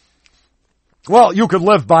 Well, you could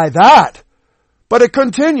live by that, but it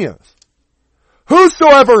continues.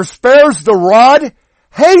 Whosoever spares the rod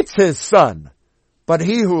hates his son, but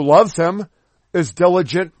he who loves him is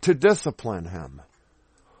diligent to discipline him.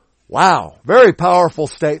 Wow, very powerful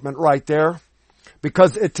statement right there,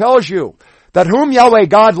 because it tells you that whom Yahweh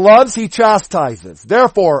God loves, He chastises.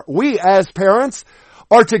 Therefore, we as parents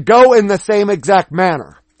are to go in the same exact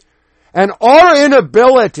manner. And our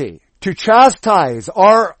inability to chastise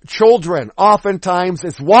our children oftentimes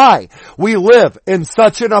is why we live in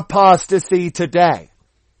such an apostasy today.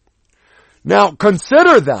 Now,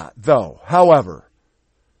 consider that, though, however.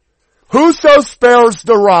 Whoso spares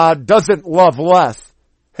the rod doesn't love less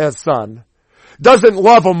his son, doesn't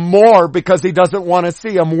love him more because he doesn't want to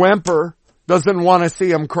see him whimper, doesn't want to see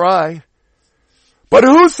him cry. But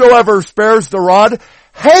whosoever spares the rod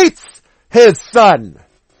hates his son.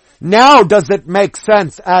 Now does it make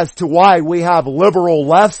sense as to why we have liberal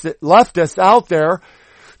leftists out there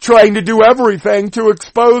trying to do everything to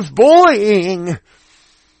expose bullying,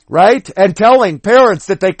 right? And telling parents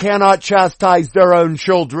that they cannot chastise their own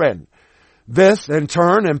children. This, in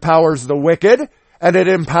turn, empowers the wicked, and it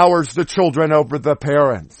empowers the children over the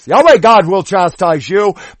parents. Yahweh God will chastise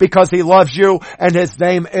you because He loves you and His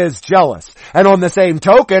name is jealous. And on the same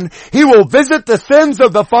token, He will visit the sins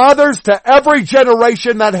of the fathers to every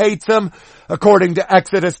generation that hates Him, according to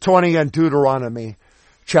Exodus 20 and Deuteronomy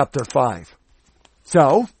chapter 5.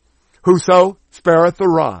 So, whoso spareth the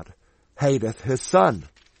rod hateth his son.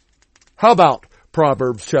 How about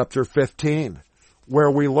Proverbs chapter 15,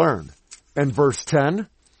 where we learn in verse 10,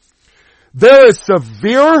 there is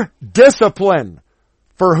severe discipline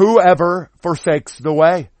for whoever forsakes the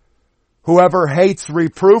way. Whoever hates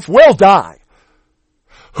reproof will die.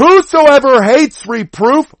 Whosoever hates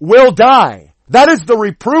reproof will die. That is the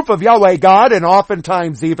reproof of Yahweh God, and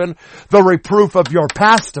oftentimes even the reproof of your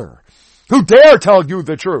pastor, who dare tell you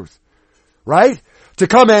the truth, right? To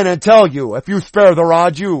come in and tell you, if you spare the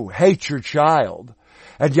rod, you hate your child.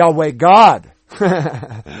 And Yahweh God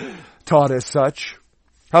taught as such.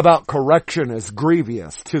 How about correction is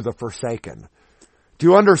grievous to the forsaken? Do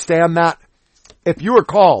you understand that? If you are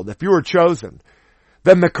called, if you are chosen,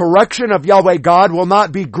 then the correction of Yahweh God will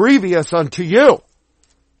not be grievous unto you,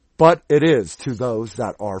 but it is to those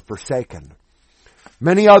that are forsaken.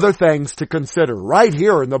 Many other things to consider right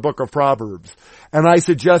here in the book of Proverbs. And I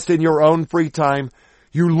suggest in your own free time,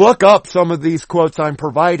 you look up some of these quotes I'm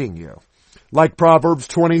providing you. Like Proverbs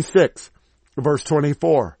 26, verse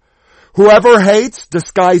 24. Whoever hates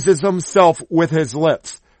disguises himself with his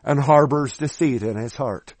lips and harbors deceit in his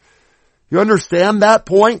heart. You understand that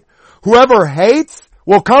point? Whoever hates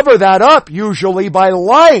will cover that up usually by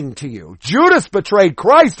lying to you. Judas betrayed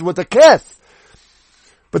Christ with a kiss.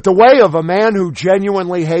 But the way of a man who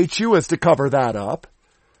genuinely hates you is to cover that up.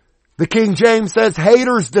 The King James says,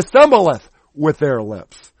 haters dissembleth with their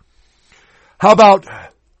lips. How about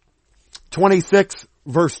 26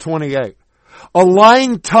 verse 28? A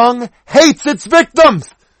lying tongue hates its victims.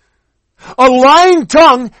 A lying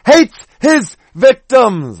tongue hates his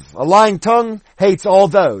victims. A lying tongue hates all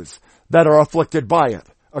those that are afflicted by it,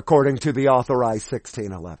 according to the Authorized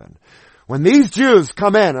 1611. When these Jews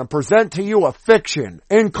come in and present to you a fiction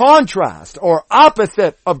in contrast or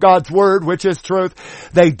opposite of God's word, which is truth,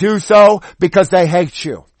 they do so because they hate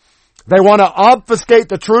you. They want to obfuscate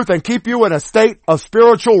the truth and keep you in a state of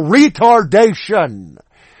spiritual retardation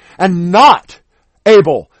and not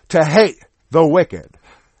able to hate the wicked.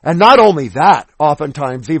 And not only that,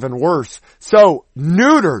 oftentimes even worse, so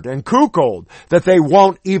neutered and cuckolded that they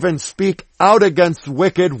won't even speak out against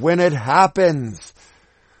wicked when it happens.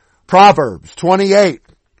 Proverbs 28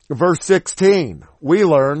 verse 16, we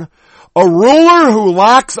learn, a ruler who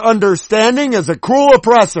lacks understanding is a cruel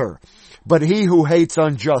oppressor, but he who hates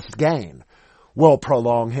unjust gain will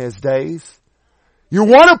prolong his days. You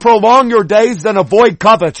want to prolong your days, then avoid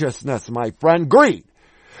covetousness, my friend. Greed.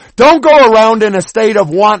 Don't go around in a state of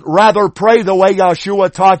want. Rather pray the way Yeshua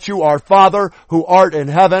taught you, our Father who art in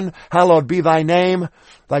heaven, hallowed be thy name.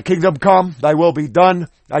 Thy kingdom come, thy will be done.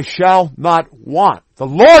 I shall not want. The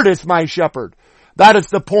Lord is my shepherd. That is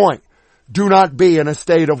the point. Do not be in a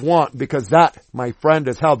state of want, because that, my friend,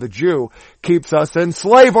 is how the Jew keeps us in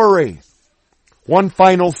slavery. One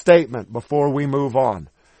final statement before we move on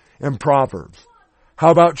in Proverbs. How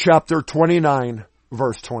about chapter 29,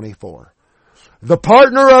 verse 24? The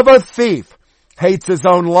partner of a thief hates his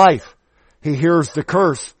own life. He hears the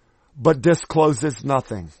curse, but discloses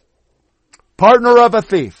nothing. Partner of a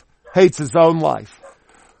thief hates his own life.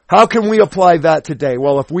 How can we apply that today?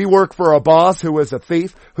 Well, if we work for a boss who is a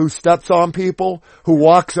thief, who steps on people, who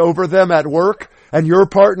walks over them at work, and you're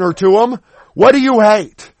partner to him, what do you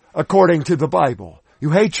hate according to the Bible? You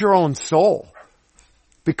hate your own soul.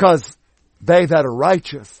 Because They that are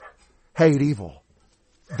righteous hate evil.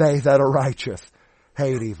 They that are righteous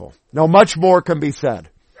hate evil. Now much more can be said.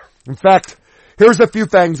 In fact, here's a few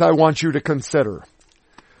things I want you to consider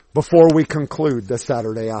before we conclude this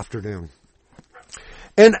Saturday afternoon.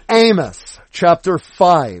 In Amos chapter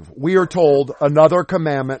 5, we are told another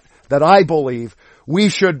commandment that I believe we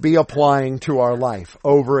should be applying to our life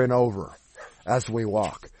over and over as we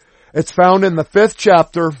walk. It's found in the 5th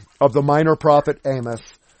chapter of the minor prophet Amos,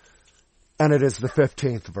 and it is the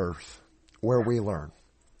 15th verse where we learn.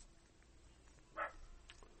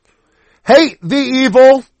 Hate the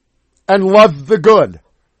evil and love the good.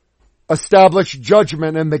 Establish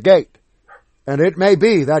judgment in the gate. And it may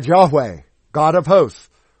be that Yahweh, God of hosts,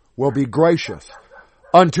 will be gracious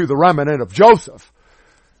unto the remnant of Joseph.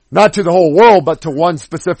 Not to the whole world, but to one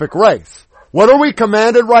specific race. What are we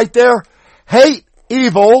commanded right there? Hate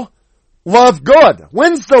evil, love good.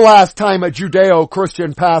 When's the last time a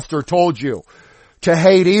Judeo-Christian pastor told you to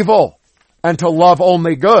hate evil and to love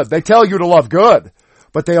only good? They tell you to love good,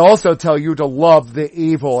 but they also tell you to love the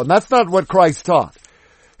evil. And that's not what Christ taught.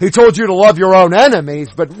 He told you to love your own enemies,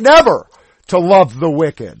 but never to love the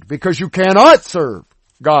wicked, because you cannot serve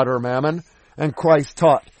God or mammon. And Christ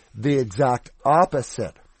taught the exact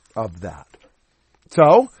opposite of that.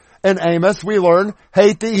 So, in Amos we learn,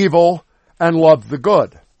 hate the evil and love the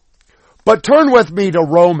good. But turn with me to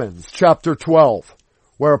Romans chapter 12,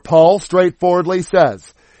 where Paul straightforwardly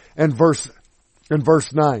says in verse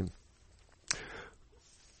 9,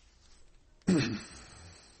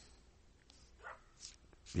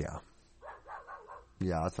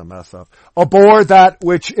 Yeah, it's a mess up. Abhor that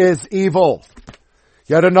which is evil.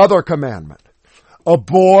 Yet another commandment.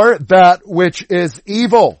 Abhor that which is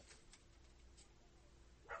evil.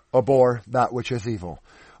 Abhor that which is evil.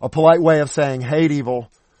 A polite way of saying hate evil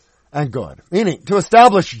and good. Meaning, to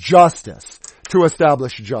establish justice. To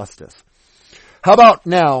establish justice. How about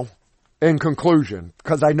now, in conclusion,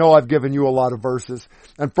 because I know I've given you a lot of verses,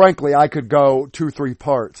 and frankly I could go 2-3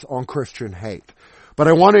 parts on Christian hate. But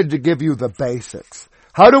I wanted to give you the basics.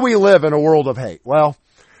 How do we live in a world of hate? Well,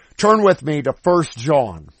 turn with me to 1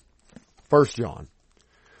 John. 1 John.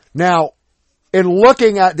 Now, in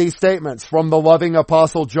looking at these statements from the loving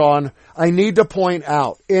Apostle John, I need to point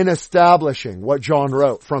out, in establishing what John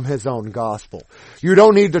wrote from his own gospel. You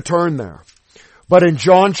don't need to turn there. But in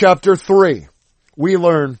John chapter 3, we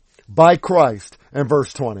learn by Christ in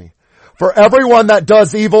verse 20. For everyone that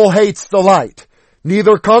does evil hates the light,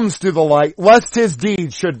 neither comes to the light, lest his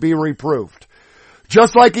deeds should be reproved.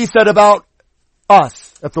 Just like he said about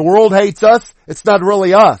us. If the world hates us, it's not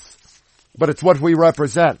really us, but it's what we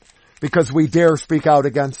represent, because we dare speak out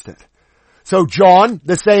against it. So John,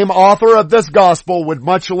 the same author of this gospel, would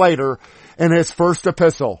much later in his first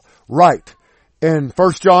epistle write in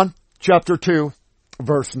 1 John chapter 2,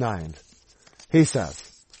 verse 9. He says,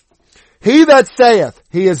 He that saith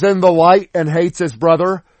he is in the light and hates his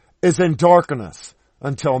brother is in darkness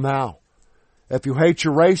until now. If you hate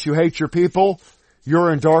your race, you hate your people,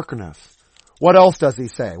 you're in darkness. What else does he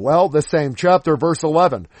say? Well, the same chapter, verse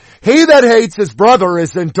 11. He that hates his brother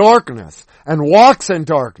is in darkness, and walks in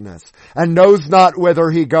darkness, and knows not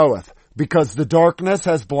whither he goeth, because the darkness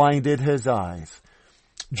has blinded his eyes.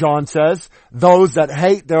 John says, those that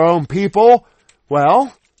hate their own people,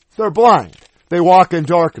 well, they're blind. They walk in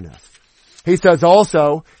darkness. He says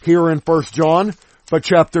also, here in 1 John, but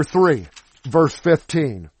chapter 3, verse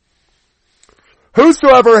 15.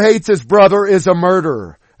 Whosoever hates his brother is a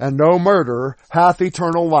murderer, and no murderer hath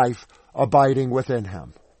eternal life abiding within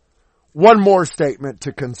him. One more statement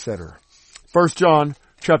to consider. 1 John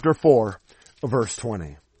chapter 4, verse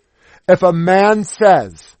 20. If a man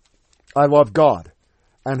says, I love God,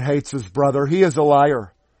 and hates his brother, he is a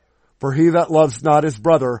liar. For he that loves not his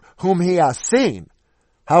brother, whom he hath seen,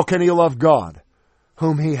 how can he love God,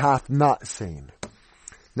 whom he hath not seen?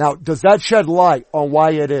 Now, does that shed light on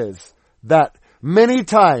why it is that many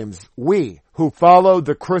times we who follow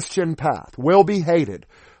the Christian path will be hated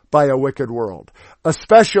by a wicked world,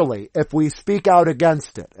 especially if we speak out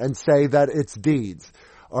against it and say that its deeds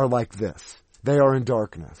are like this. They are in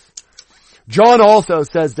darkness. John also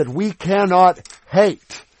says that we cannot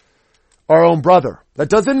hate our own brother. That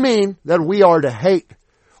doesn't mean that we are to hate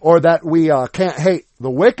or that we can't hate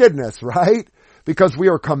the wickedness, right? Because we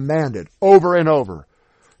are commanded over and over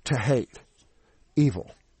to hate evil.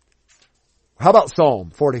 How about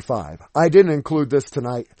Psalm 45? I didn't include this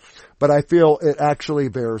tonight, but I feel it actually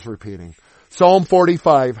bears repeating. Psalm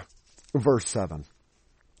 45, verse 7,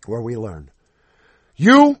 where we learn,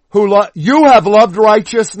 You have loved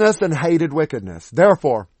righteousness and hated wickedness.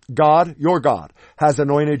 Therefore, God, your God, has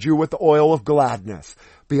anointed you with the oil of gladness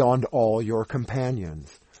beyond all your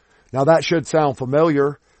companions. Now that should sound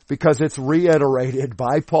familiar because it's reiterated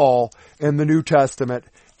by Paul in the New Testament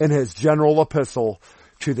in his general epistle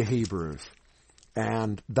to the Hebrews.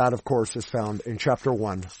 And that, of course, is found in chapter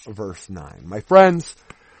 1, verse 9. My friends,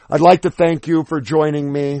 I'd like to thank you for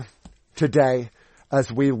joining me today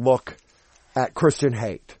as we look at Christian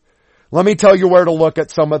hate. Let me tell you where to look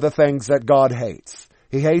at some of the things that God hates.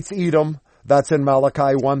 He hates Edom. That's in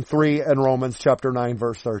Malachi 1:3 and Romans chapter 9,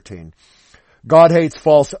 verse 13. God hates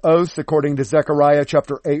false oaths, according to Zechariah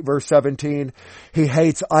chapter 8, verse 17. He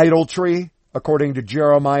hates idolatry, according to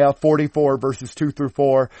Jeremiah 44, verses 2 through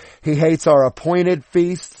 4. He hates our appointed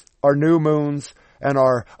feasts, our new moons, and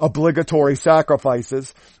our obligatory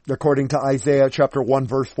sacrifices, according to Isaiah chapter 1,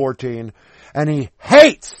 verse 14. And he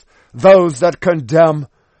hates those that condemn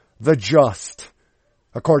the just,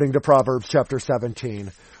 according to Proverbs chapter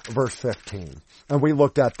 17, verse 15. And we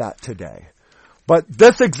looked at that today. But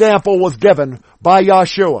this example was given by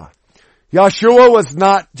Yeshua. Yeshua was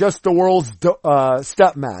not just the world's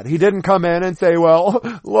stepdad. He didn't come in and say, well,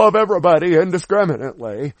 love everybody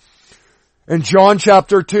indiscriminately. In John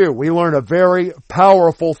chapter 2, we learn a very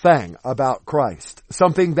powerful thing about Christ,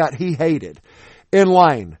 something that he hated, in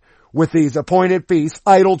line with these appointed feasts,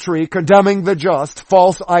 idolatry, condemning the just,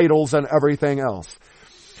 false idols, and everything else.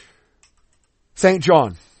 St.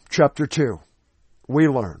 John chapter 2, we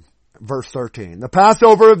learn. Verse 13. The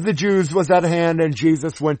Passover of the Jews was at hand, and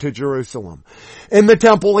Jesus went to Jerusalem. In the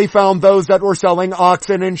temple he found those that were selling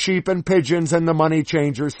oxen and sheep and pigeons and the money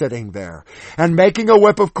changers sitting there. And making a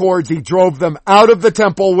whip of cords, he drove them out of the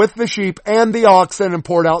temple with the sheep and the oxen and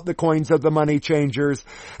poured out the coins of the money changers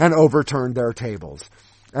and overturned their tables.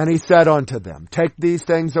 And he said unto them, take these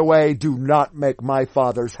things away. Do not make my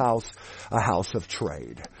Father's house a house of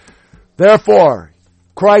trade. Therefore,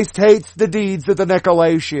 Christ hates the deeds of the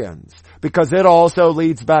Nicolaitans because it also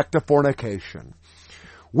leads back to fornication.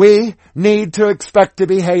 We need to expect to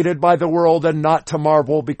be hated by the world and not to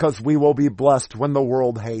marvel because we will be blessed when the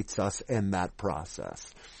world hates us in that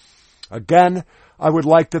process. Again, I would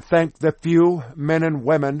like to thank the few men and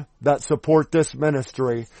women that support this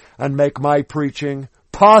ministry and make my preaching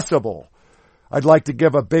possible. I'd like to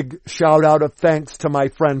give a big shout out of thanks to my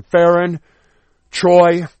friend Farron,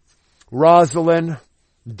 Troy, Rosalind,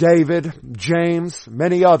 David, James,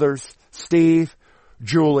 many others, Steve,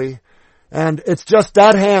 Julie, and it's just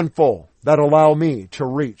that handful that allow me to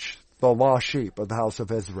reach the lost sheep of the house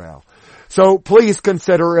of Israel. So please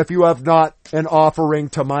consider, if you have not, an offering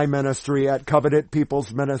to my ministry at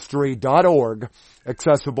covenantpeoplesministry.org,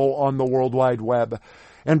 accessible on the World Wide Web.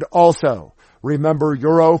 And also, remember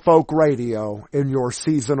Eurofolk Radio in your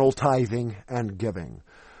seasonal tithing and giving.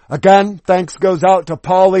 Again, thanks goes out to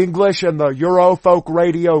Paul English and the Eurofolk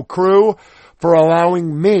Radio crew for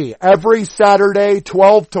allowing me every Saturday,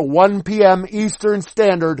 12 to 1 p.m. Eastern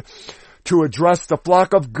Standard, to address the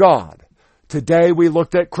flock of God. Today we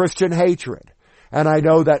looked at Christian hatred, and I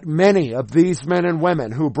know that many of these men and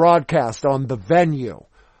women who broadcast on the venue,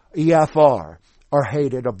 EFR, are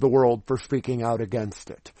hated of the world for speaking out against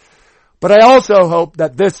it. But I also hope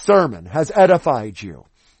that this sermon has edified you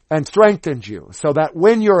and strengthened you so that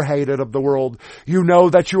when you're hated of the world, you know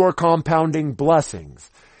that you are compounding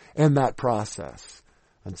blessings in that process.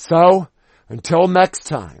 And so, until next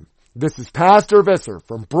time, this is Pastor Visser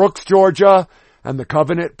from Brooks, Georgia, and the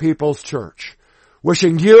Covenant People's Church,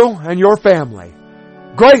 wishing you and your family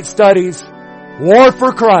great studies, war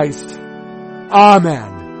for Christ.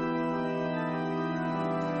 Amen.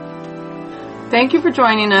 Thank you for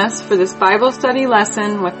joining us for this Bible study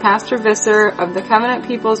lesson with Pastor Visser of the Covenant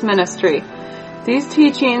People's Ministry. These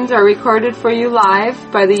teachings are recorded for you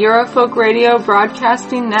live by the Eurofolk Radio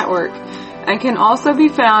Broadcasting Network and can also be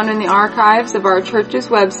found in the archives of our church's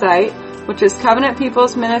website, which is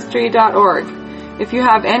covenantpeoplesministry.org. If you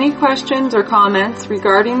have any questions or comments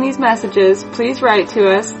regarding these messages, please write to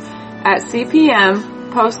us at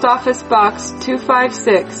CPM, Post Office Box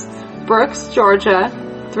 256, Brooks, Georgia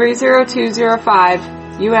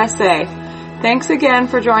 30205, USA. Thanks again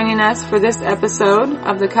for joining us for this episode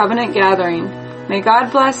of the Covenant Gathering. May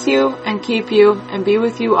God bless you and keep you and be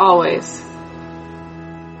with you always.